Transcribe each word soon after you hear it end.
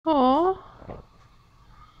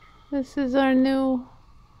This is our new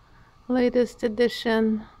latest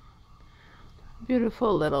edition.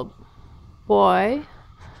 Beautiful little boy,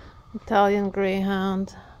 Italian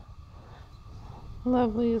Greyhound.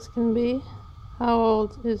 Lovely as can be. How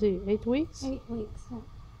old is he? 8 weeks? 8 weeks.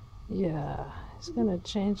 Yeah, he's gonna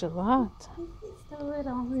change a lot. He's a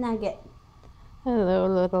little nugget. Hello,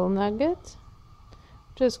 little nugget.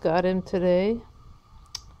 Just got him today.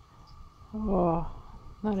 Oh,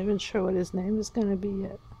 not even sure what his name is gonna be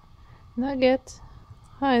yet. Nugget.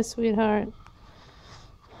 Hi, sweetheart.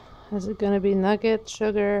 Is it gonna be Nugget,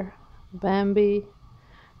 Sugar, Bambi,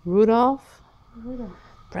 Rudolph,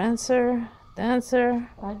 Prancer, Dancer,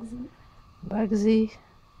 Bugsy,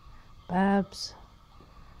 Babs?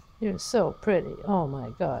 You're so pretty. Oh my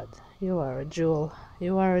God, you are a jewel.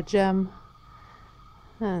 You are a gem.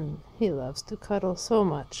 And he loves to cuddle so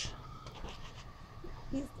much.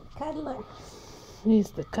 He's the cuddler.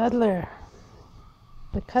 He's the cuddler.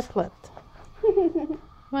 The cutlet.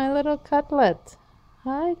 My little cutlet.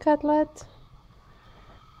 Hi, cutlet.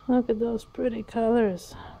 Look at those pretty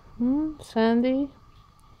colors. Sandy,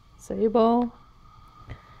 sable,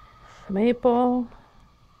 maple.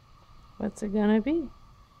 What's it gonna be?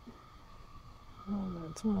 Oh,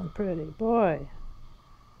 that's one pretty boy.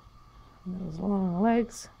 Those long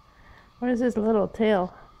legs. Where's his little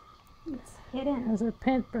tail? It's hidden. Has a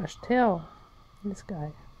paintbrush tail. This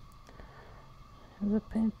guy has a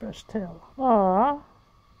paintbrush tail. Aww.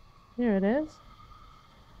 Here it is.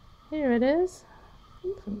 Here it is.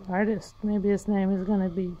 Some artist. Maybe his name is gonna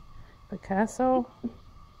be Picasso.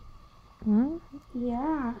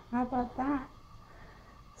 Yeah, how about that?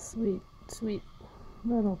 Sweet, sweet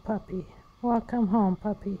little puppy. Welcome home,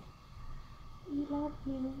 puppy. We love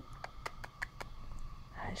you.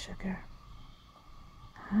 Hi, sugar.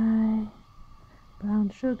 Hi,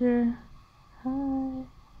 brown sugar. Hi.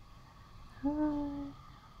 Hi.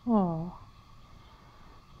 Oh,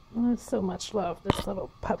 there's so much love this little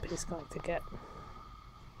puppy's going to get.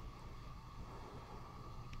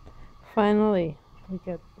 Finally, we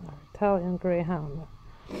get our Italian Greyhound.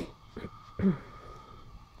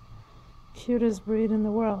 Cutest breed in the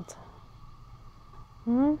world.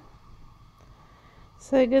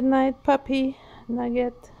 Say goodnight, puppy,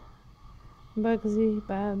 Nugget, Bugsy,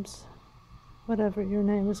 Babs, whatever your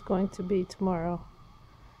name is going to be tomorrow.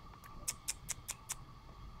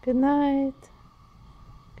 Good night.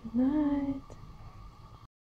 Good night.